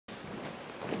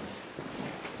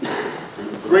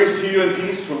Grace to you and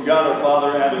peace from God our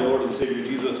Father and our Lord and Savior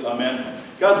Jesus. Amen.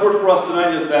 God's word for us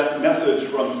tonight is that message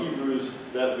from Hebrews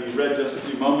that we read just a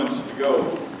few moments ago.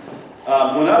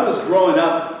 When I was growing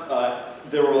up,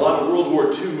 there were a lot of World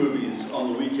War II movies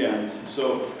on the weekends.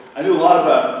 So I knew a lot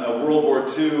about World War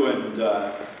II, and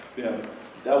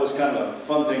that was kind of a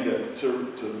fun thing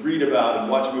to read about and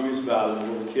watch movies about as a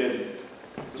little kid.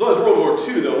 It was always World War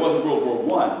II, though. It wasn't World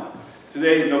War I.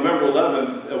 Today, November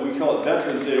 11th, we call it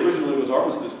Veterans Day. Originally, it was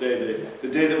Armistice Day, the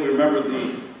day that we remember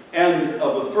the end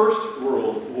of the First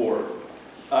World War.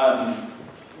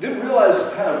 Didn't realize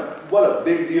kind of what a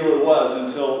big deal it was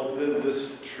until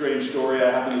this strange story.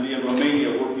 I happened to be in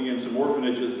Romania working in some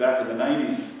orphanages back in the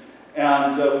 90s.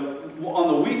 And on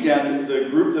the weekend, the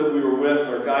group that we were with,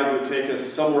 our guide would take us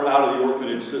somewhere out of the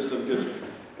orphanage system because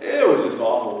it was just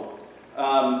awful.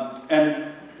 And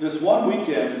this one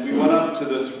weekend, we went up to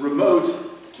this remote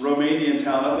Romanian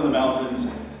town up in the mountains.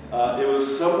 It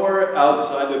was somewhere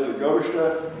outside of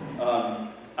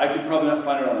Târgoviște. I could probably not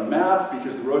find it on a map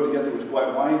because the road to get there was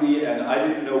quite windy, and I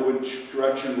didn't know which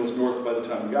direction was north by the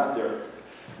time we got there.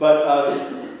 But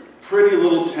pretty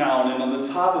little town, and on the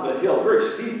top of the hill, very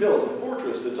steep hill, is a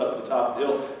fortress that's up at the top of the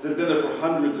hill that had been there for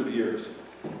hundreds of years.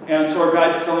 And so our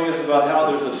guide's telling us about how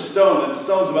there's a stone, and the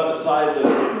stone's about the size of,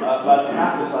 about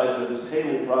half the size of this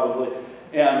table probably,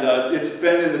 and it's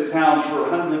been in the town for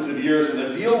hundreds of years, and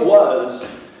the deal was,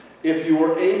 if you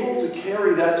were able to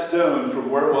carry that stone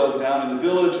from where it was down in the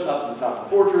village up to the top of the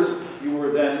fortress, you were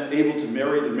then able to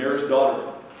marry the mayor's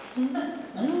daughter.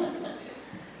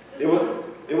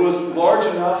 It was large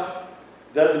enough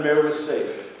that the mayor was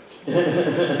safe.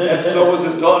 And so was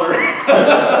his daughter.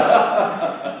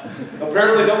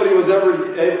 Apparently nobody was ever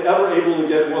able to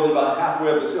get more than about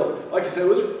halfway up this hill. Like I said,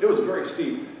 it was very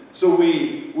steep. So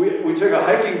we took a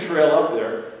hiking trail up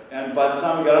there, and by the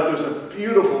time we got up, there's a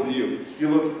beautiful view. You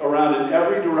look around in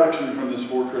every direction from this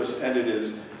fortress, and it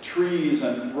is trees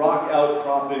and rock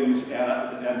outcroppings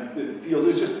and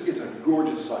fields. It's a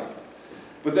gorgeous sight.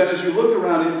 But then as you look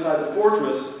around inside the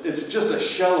fortress, it's just a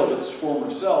shell of its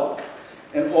former self.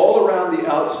 And all around the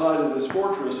outside of this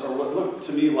fortress are what look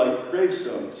to me like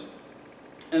gravestones.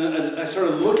 And I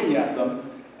started looking at them,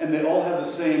 and they all have the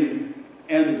same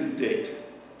end date,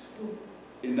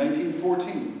 in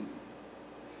 1914.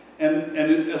 And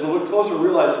as I looked closer, I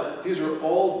realized these are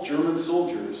all German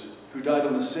soldiers who died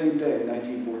on the same day in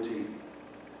 1914.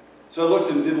 So I looked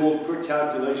and did a little quick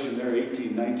calculation. They're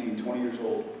 18, 19, 20 years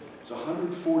old. There's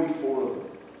 144 of them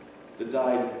that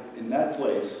died in that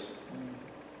place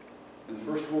in the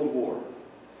First World War.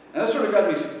 And that sort of got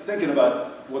me thinking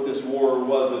about what this war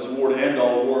was, this war to end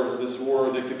all wars, this war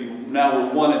that could be, now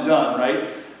we're one and done, right?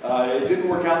 It didn't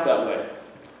work out that way.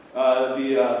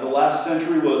 The last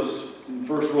century was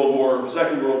First World War,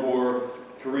 Second World War,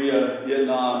 Korea,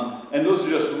 Vietnam, and those are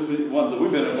just the ones that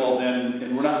we've been involved in,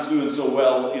 and we're not doing so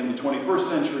well in the 21st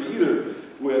century either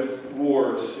with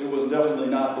wars. It was definitely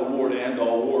not the war to end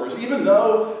all wars, even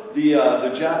though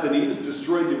the Japanese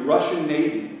destroyed the Russian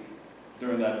Navy.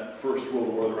 During that First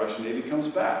World War, the Russian Navy comes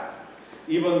back.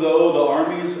 Even though the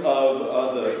armies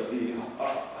of the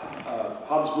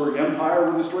Habsburg Empire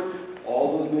were destroyed,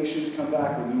 all those nations come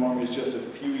back with new armies just a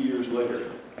few years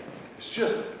later. It's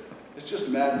just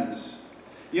madness.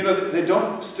 You know, they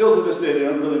don't, still to this day, they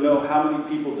don't really know how many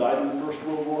people died in the First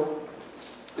World War.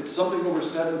 It's something over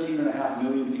 17.5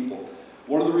 million people.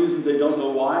 One of the reasons they don't know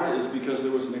why is because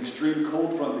there was an extreme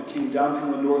cold front that came down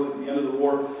from the north at the end of the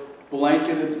war,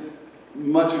 blanketed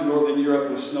much of northern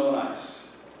Europe with snow and ice.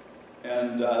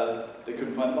 And they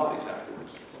couldn't find the bodies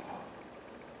afterwards.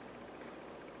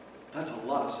 That's a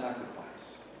lot of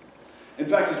sacrifice. In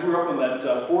fact, as we were up on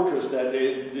that fortress that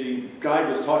day, the guide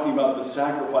was talking about the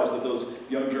sacrifice that those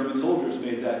young German soldiers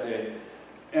made that day.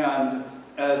 And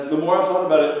as the more I thought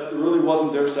about it, it really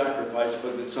wasn't their sacrifice,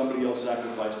 but that somebody else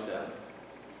sacrificed them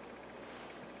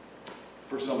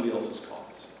for somebody else's cause.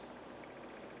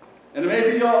 And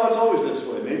maybe it's always this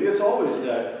way. Maybe it's always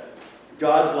that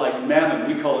God's like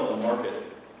mammon. We call it the market,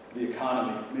 the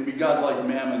economy. Maybe God's like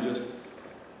mammon, just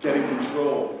getting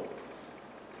control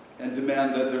and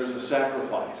demand that there's a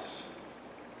sacrifice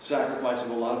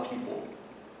of a lot of people.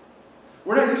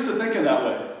 We're not used to thinking that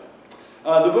way.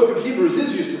 The book of Hebrews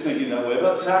is used to thinking that way,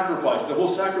 about sacrifice. The whole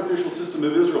sacrificial system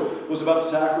of Israel was about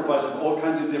sacrifice of all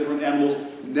kinds of different animals,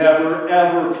 never,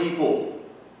 ever people.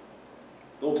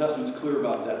 The Old Testament's clear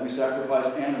about that. We sacrifice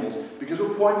animals because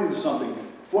we're pointing to something.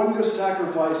 Pointing to a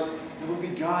sacrifice that would be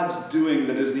God's doing,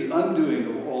 that is the undoing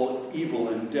of all evil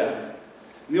and death.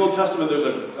 In the Old Testament, there's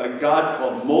a god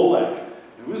called Molech.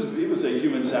 He was a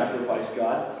human sacrifice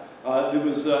god.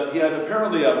 He had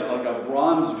apparently like a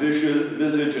bronze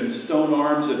visage and stone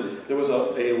arms, and there was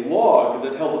a log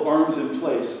that held the arms in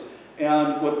place.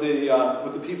 And what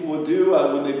the people would do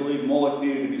when they believed Moloch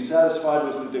needed to be satisfied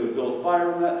was that they would build a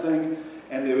fire in that thing,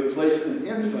 and they would place an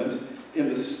infant in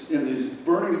these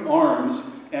burning arms,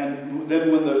 and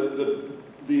then when the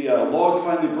log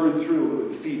finally burned through, it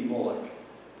would feed Moloch,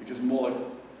 because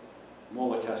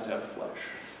Moloch has to have flesh.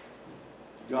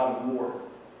 The god of war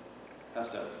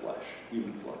has to have flesh,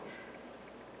 human flesh.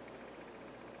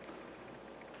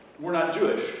 We're not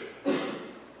Jewish.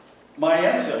 My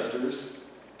ancestors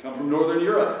come from Northern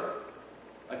Europe.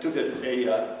 I took a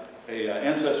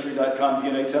Ancestry.com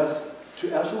DNA test.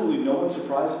 To absolutely no one's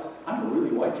surprise, I'm a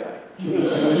really white guy.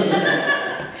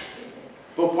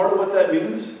 But part of what that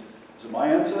means is that my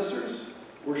ancestors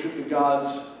worshiped the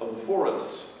gods of the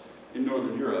forests in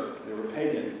Northern Europe. They were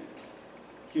pagan.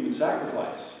 Human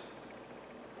sacrifice,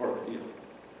 part of the deal.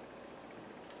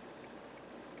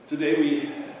 Today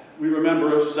we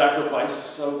remember a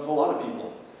sacrifice of a lot of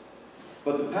people.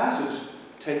 But the passage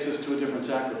takes us to a different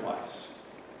sacrifice.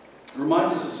 It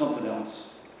reminds us of something else.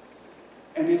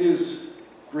 And it is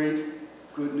great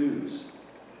good news.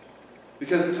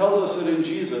 Because it tells us that in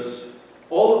Jesus,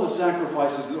 all of the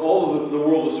sacrifices that all of the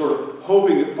world was sort of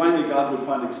hoping that finally God would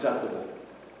find acceptable,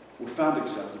 were found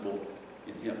acceptable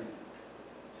in Him.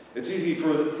 It's easy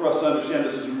for us to understand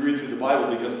this as we read through the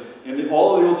Bible, because in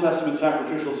all of the Old Testament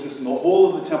sacrificial system, the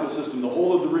whole of the temple system, the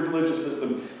whole of the religious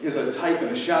system is a type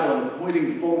and a shadow and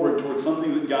pointing forward towards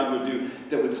something that God would do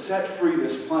that would set free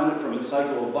this planet from its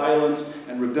cycle of violence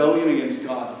and rebellion against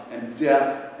God and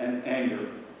death and anger.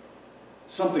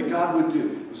 Something God would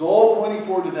do. It was all pointing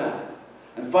forward to that.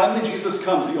 And finally Jesus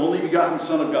comes, the only begotten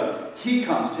Son of God. He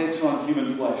comes, takes on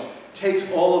human flesh, takes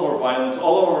all of our violence,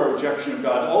 all of our rejection of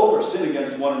God, all of our sin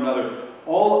against one another,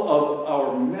 all of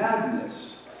our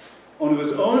madness onto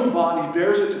His own body,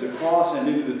 bears it to the cross and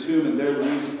into the tomb, and there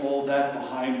leaves all that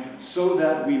behind so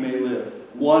that we may live.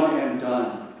 One and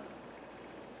done.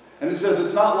 And it says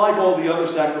it's not like all the other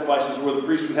sacrifices where the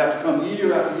priest would have to come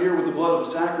year after year with the blood of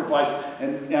the sacrifice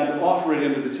and offer it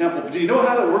into the temple. But do you know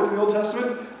how that worked in the Old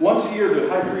Testament? Once a year the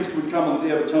high priest would come on the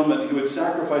Day of Atonement. He would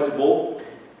sacrifice a bull.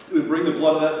 He would bring the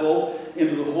blood of that bull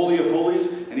into the Holy of Holies,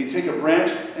 and he'd take a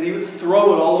branch and he would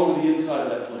throw it all over the inside of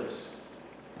that place.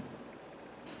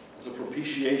 As a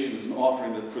propitiation, as an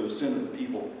offering for the sin of the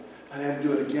people. But I had to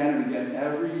do it again and again,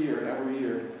 every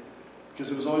year,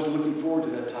 because it was always looking forward to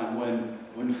that time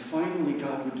when finally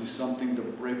God would do something to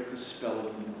break the spell of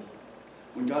evil.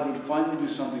 When God would finally do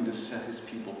something to set His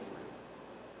people free.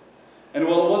 And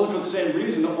while it wasn't for the same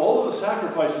reason, all of the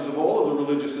sacrifices of all of the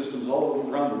religious systems all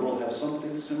around the world have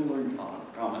something similar in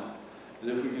common.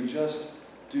 That if we can just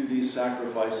do these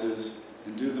sacrifices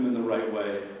and do them in the right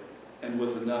way and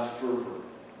with enough fervor,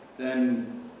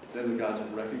 then the gods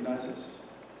will recognize us.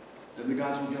 Then the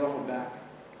gods will get off our back.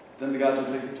 Then the gods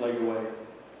will take the plague away.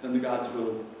 Then the gods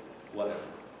will whatever.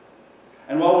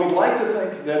 And while we'd like to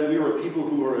think that we were people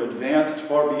who are advanced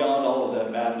far beyond all of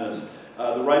that madness,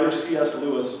 the writer C.S.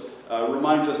 Lewis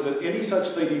reminds us that any such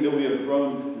thinking that we have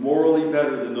grown morally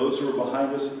better than those who are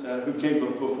behind us, who came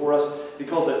before us, he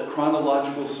calls that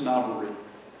chronological snobbery.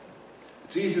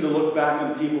 It's easy to look back on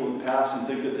the people of the past and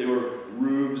think that they were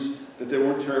rubes, that they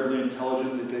weren't terribly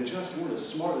intelligent, that they just weren't as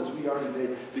smart as we are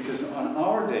today, because on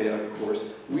our day, of course,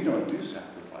 we don't do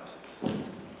sacrifices.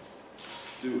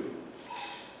 Do we?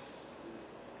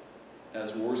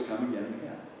 As wars come again and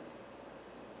again.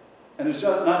 And it's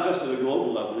not just at a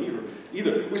global level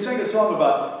either. We sang a song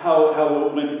about how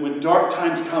when dark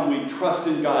times come, we trust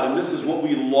in God. And this is what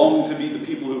we long to be, the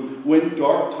people who, when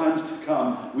dark times to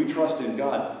come, we trust in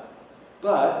God.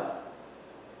 But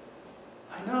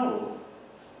I know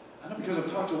because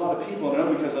I've talked to a lot of people, and I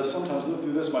know because I've sometimes lived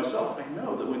through this myself, I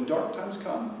know that when dark times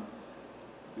come,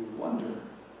 we wonder,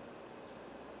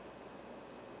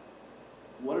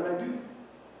 what did I do?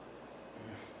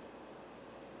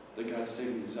 That God's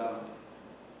taking us out.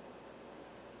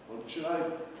 What should I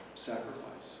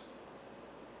sacrifice?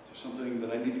 Is there something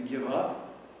that I need to give up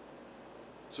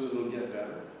so that it'll get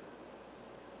better?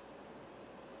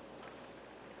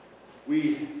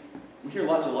 We hear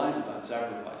lots of lies about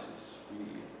sacrifices.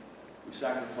 We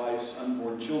sacrifice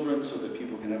unborn children so that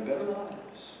people can have better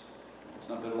lives. It's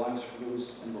not better lives for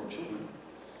those unborn children.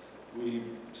 We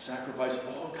sacrifice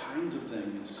all kinds of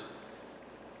things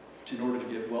in order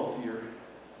to get wealthier,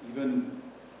 even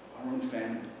our own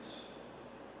families.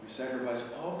 We sacrifice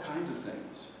all kinds of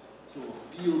things so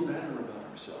we'll feel better about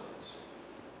ourselves.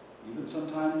 Even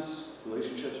sometimes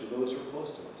relationships with those who are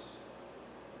close to us.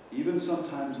 Even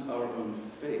sometimes our own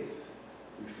faith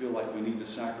we feel like we need to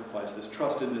sacrifice this,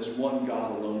 trust in this one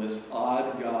God alone, this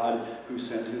odd God who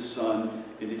sent his Son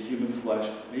into human flesh.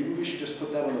 Maybe we should just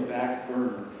put that on the back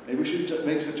burner. Maybe we should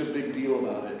make such a big deal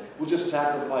about it. We'll just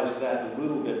sacrifice that a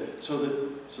little bit so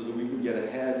that we can get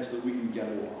ahead, so that we can get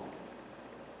along.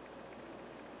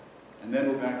 And then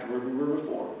we're back to where we were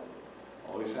before,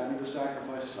 always having to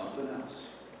sacrifice something else,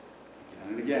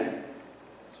 again and again,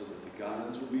 so that the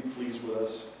gods will be pleased with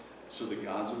us, so the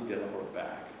gods will get off our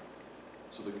back,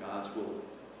 so the gods will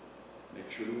make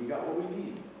sure that we've got what we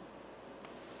need.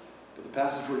 But the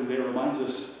passage for today reminds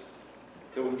us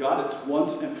that with God it's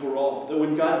once and for all. That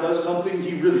when God does something,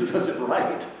 he really does it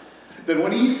right. That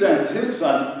when he sends his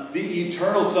Son, the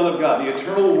eternal Son of God, the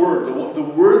eternal Word, the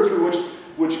Word through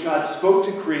which God spoke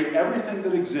to create everything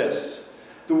that exists,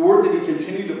 the Word that he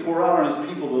continued to pour out on his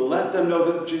people to let them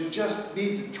know that you just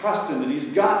need to trust him, that he's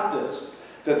got this,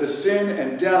 that the sin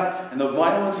and death and the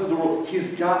violence of the world,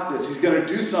 he's got this, he's going to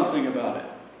do something about it.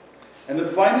 And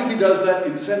that finally he does that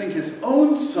in sending his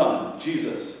own Son,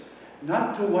 Jesus,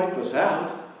 not to wipe us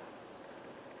out,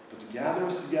 but to gather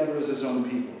us together as his own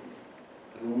people.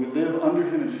 And when we live under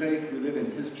him in faith, we live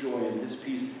in his joy and his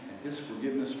peace and his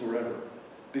forgiveness forever,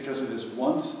 because of his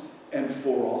once and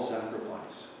for all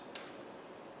sacrifice.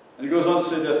 And he goes on to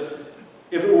say this: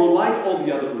 if it were like all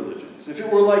the other religions, if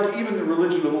it were like even the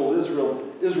religion of old Israel,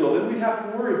 then we'd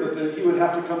have to worry that he would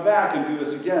have to come back and do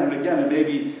this again and again, and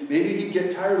maybe he'd get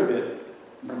tired of it.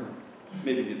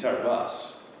 Maybe he'd get tired of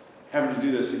us having to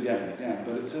do this again and again.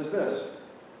 But it says this: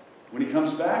 when he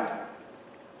comes back,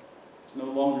 it's no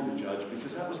longer to judge,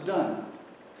 because that was done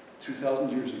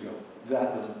 2,000 years ago.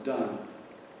 That was done.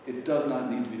 It does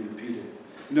not need to be repeated.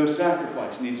 No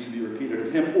sacrifice needs to be repeated.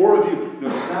 Of him or of you,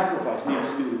 no sacrifice needs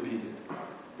to be repeated.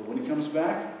 But when he comes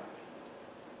back,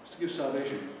 it's to give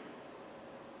salvation.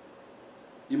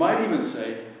 You might even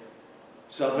say,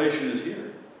 salvation is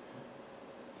here.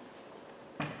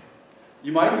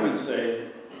 You might even say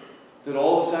that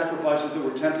all the sacrifices that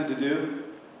we're tempted to do,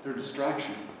 they're a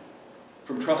distraction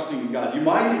from trusting in God. You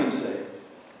might even say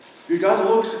that God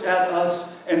looks at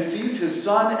us and sees his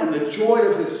Son and the joy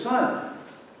of his Son,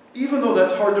 even though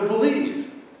that's hard to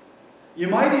believe. You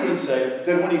might even say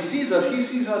that when he sees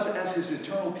us as his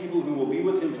eternal people who will be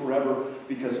with him forever,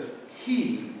 because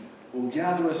he will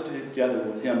gather us together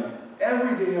with him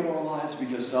every day of our lives,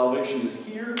 because salvation is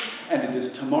here, and it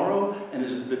is tomorrow, and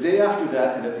it is the day after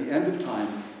that, and at the end of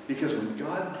time. Because when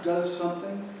God does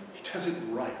something, he does it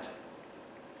right.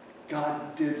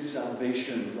 God did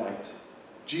salvation right.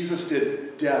 Jesus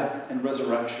did death and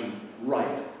resurrection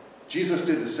right. Jesus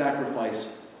did the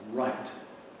sacrifice right.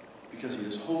 Because he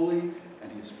is holy,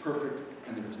 and he is perfect,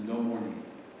 and there is no more need.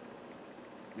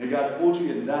 May God hold you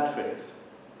in that faith,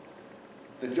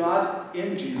 that God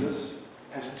in Jesus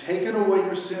has taken away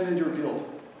your sin and your guilt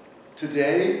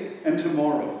today and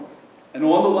tomorrow. And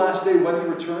on the last day when he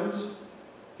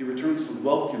returns to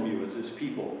welcome you as his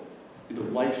people into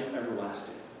life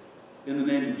everlasting. In the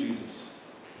name of Jesus.